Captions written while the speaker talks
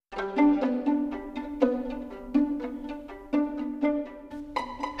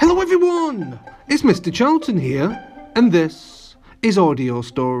Hello everyone, it's Mr. Charlton here, and this is Audio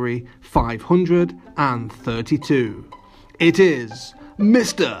Story 532. It is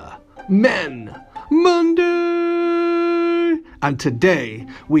Mr. Men Monday! And today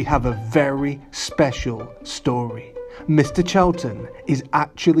we have a very special story. Mr. Charlton is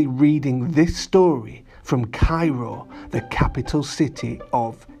actually reading this story from Cairo, the capital city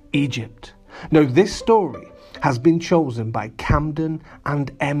of Egypt. Now this story has been chosen by Camden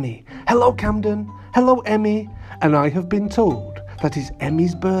and Emmy. Hello Camden, hello Emmy, and I have been told that it's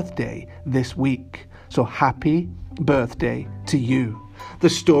Emmy's birthday this week, so happy birthday to you.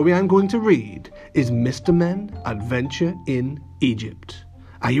 The story I'm going to read is Mr. Men Adventure in Egypt.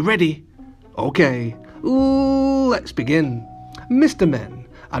 Are you ready? Okay, let's begin. Mr. Men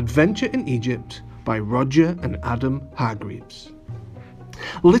Adventure in Egypt by Roger and Adam Hargreaves.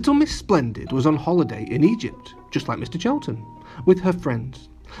 Little Miss Splendid was on holiday in Egypt, just like Mr. Charlton, with her friends.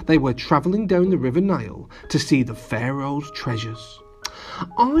 They were travelling down the River Nile to see the Pharaoh's treasures.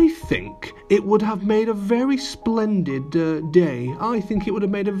 I think it would have made a very splendid day. I think it would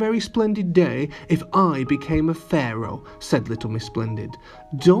have made a very splendid day if I became a pharaoh, said Little Miss Splendid.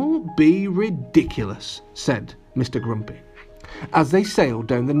 Don't be ridiculous, said Mr. Grumpy. As they sailed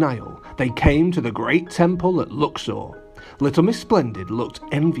down the Nile, they came to the great temple at Luxor. Little Miss Splendid looked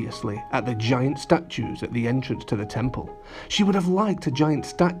enviously at the giant statues at the entrance to the temple. She would have liked a giant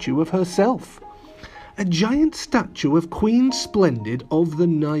statue of herself. A giant statue of Queen Splendid of the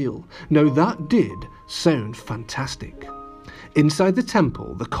Nile. Now that did sound fantastic. Inside the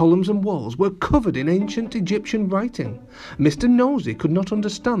temple, the columns and walls were covered in ancient Egyptian writing. Mr. Nosy could not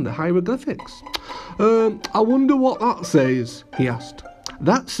understand the hieroglyphics. I wonder what that says, he asked.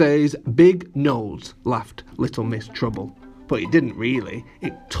 That says Big Nose, laughed Little Miss Trouble. But it didn't really.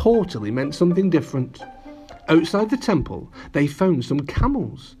 It totally meant something different. Outside the temple, they found some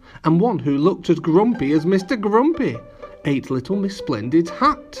camels, and one who looked as grumpy as Mr. Grumpy ate Little Miss Splendid's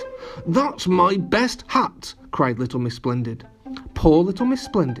hat. That's my best hat, cried Little Miss Splendid. Poor Little Miss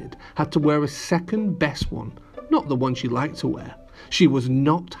Splendid had to wear a second best one, not the one she liked to wear. She was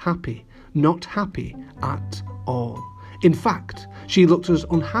not happy at all. In fact, she looked as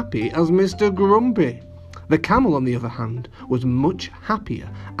unhappy as Mr. Grumpy. The camel, on the other hand, was much happier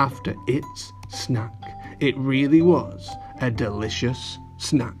after its snack. It really was a delicious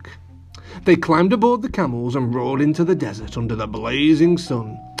snack. They climbed aboard the camels and rode into the desert under the blazing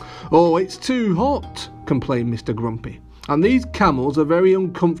sun. Oh, it's too hot, complained Mr. Grumpy. And these camels are very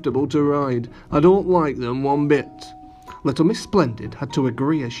uncomfortable to ride. I don't like them one bit. Little Miss Splendid had to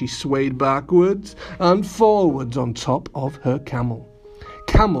agree as she swayed backwards and forwards on top of her camel.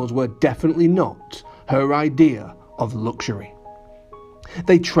 Camels were definitely not her idea of luxury.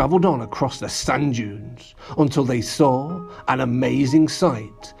 They travelled on across the sand dunes until they saw an amazing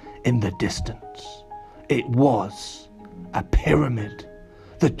sight in the distance. It was a pyramid,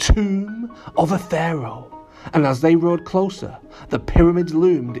 the tomb of a pharaoh. And as they rode closer, the pyramids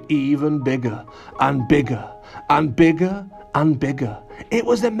loomed even bigger and bigger and bigger and bigger. It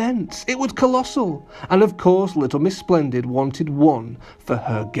was immense. It was colossal. And of course, Little Miss Splendid wanted one for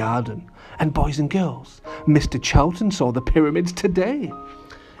her garden. And boys and girls, Mr. Charlton saw the pyramids today.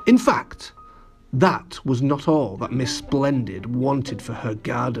 In fact, that was not all that Miss Splendid wanted for her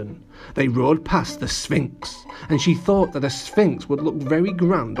garden. They rode past the Sphinx, and she thought that a Sphinx would look very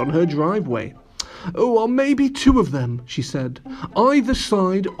grand on her driveway. Oh, or maybe two of them, she said, either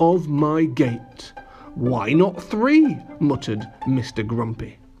side of my gate. Why not three? Muttered Mr.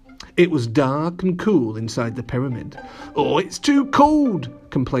 Grumpy. It was dark and cool inside the pyramid. Oh, it's too cold,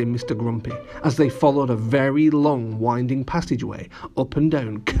 complained Mr. Grumpy, as they followed a very long winding passageway up and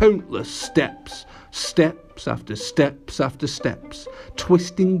down countless steps. Steps after steps after steps.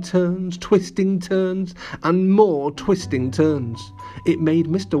 Twisting turns, and more twisting turns. It made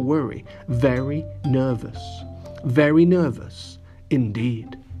Mr. Worry very nervous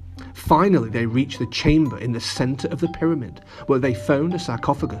indeed. Finally, they reached the chamber in the centre of the pyramid, where they found a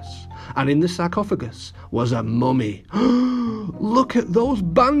sarcophagus, and in the sarcophagus was a mummy. Look at those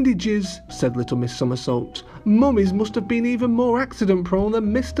bandages, said Little Miss Somersault. Mummies must have been even more accident-prone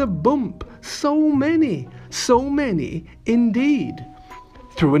than Mr. Bump. So many indeed.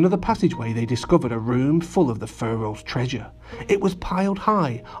 Through another passageway they discovered a room full of the Pharaoh's treasure. It was piled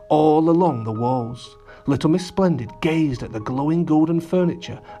high all along the walls. Little Miss Splendid gazed at the glowing golden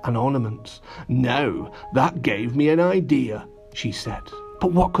furniture and ornaments. Now, that gave me an idea, she said.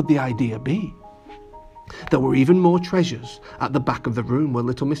 But what could the idea be? There were even more treasures at the back of the room, where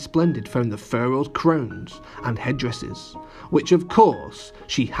Little Miss Splendid found the Pharaoh's crowns and headdresses, which of course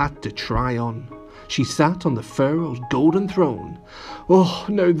she had to try on. She sat on the pharaoh's golden throne. "Oh,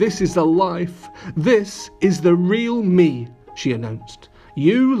 no, this is the life. This is the real me," she announced.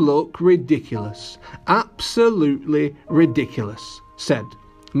 "You look ridiculous. Absolutely ridiculous," said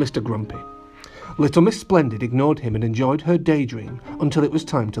Mr. Grumpy. Little Miss Splendid ignored him and enjoyed her daydream until it was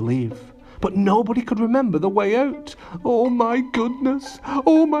time to leave. But nobody could remember the way out. "Oh my goodness!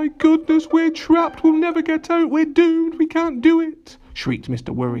 Oh my goodness! We're trapped! We'll never get out! We're doomed! We can't do it!" shrieked Mr.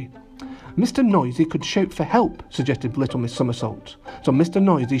 Worry. "Mr. Noisy could shout for help," suggested Little Miss Somersault. So Mr.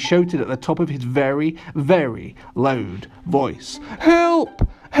 Noisy shouted at the top of his very, very loud voice, "Help!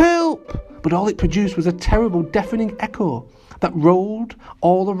 Help!" But all it produced was a terrible deafening echo that rolled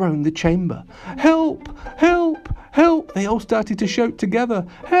all around the chamber. "Help! Help! Help!" They all started to shout together.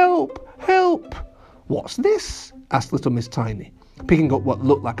 "Help! Help!" "What's this?" asked Little Miss Tiny, picking up what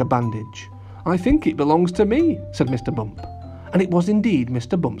looked like a bandage. "I think it belongs to me," said Mr. Bump. And it was indeed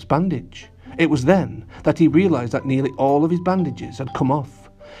Mr. Bump's bandage. It was then that he realised that nearly all of his bandages had come off.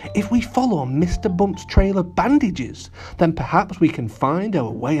 "If we follow Mr. Bump's trail of bandages, then perhaps we can find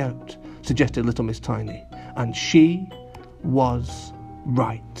our way out," suggested Little Miss Tiny. And she was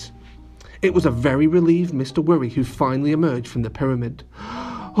right. It was a very relieved Mr. Worry who finally emerged from the pyramid.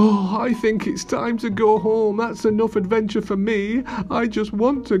 "Oh, I think it's time to go home. That's enough adventure for me. I just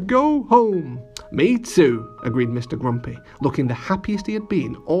want to go home." "Me too," agreed Mr. Grumpy, looking the happiest he had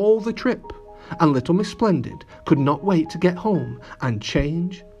been all the trip. And Little Miss Splendid could not wait to get home and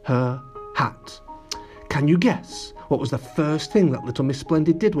change her hat. Can you guess what was the first thing that Little Miss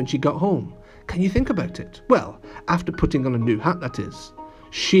Splendid did when she got home? Can you think about it? Well, after putting on a new hat, that is.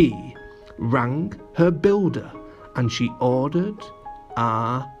 She rang her builder and she ordered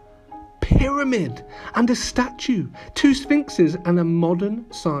a pyramid and a statue, 2 sphinxes and a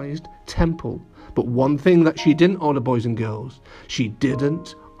modern-sized temple. But one thing that she didn't order, boys and girls, she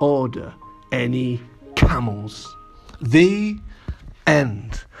didn't order any camels. The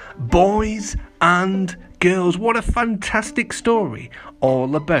end. Boys and girls, what a fantastic story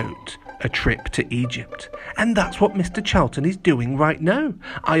all about a trip to Egypt. And that's what Mr. Charlton is doing right now.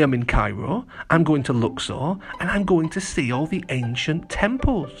 I am in Cairo, I'm going to Luxor, and I'm going to see all the ancient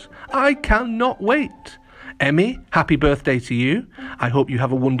temples. I cannot wait. Emmy, happy birthday to you. I hope you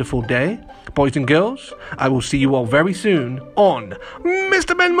have a wonderful day. Boys and girls, I will see you all very soon on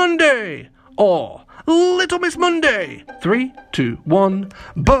Mr. Ben Monday or Little Miss Monday. 3, 2, 1.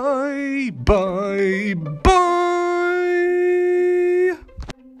 Bye, bye, bye.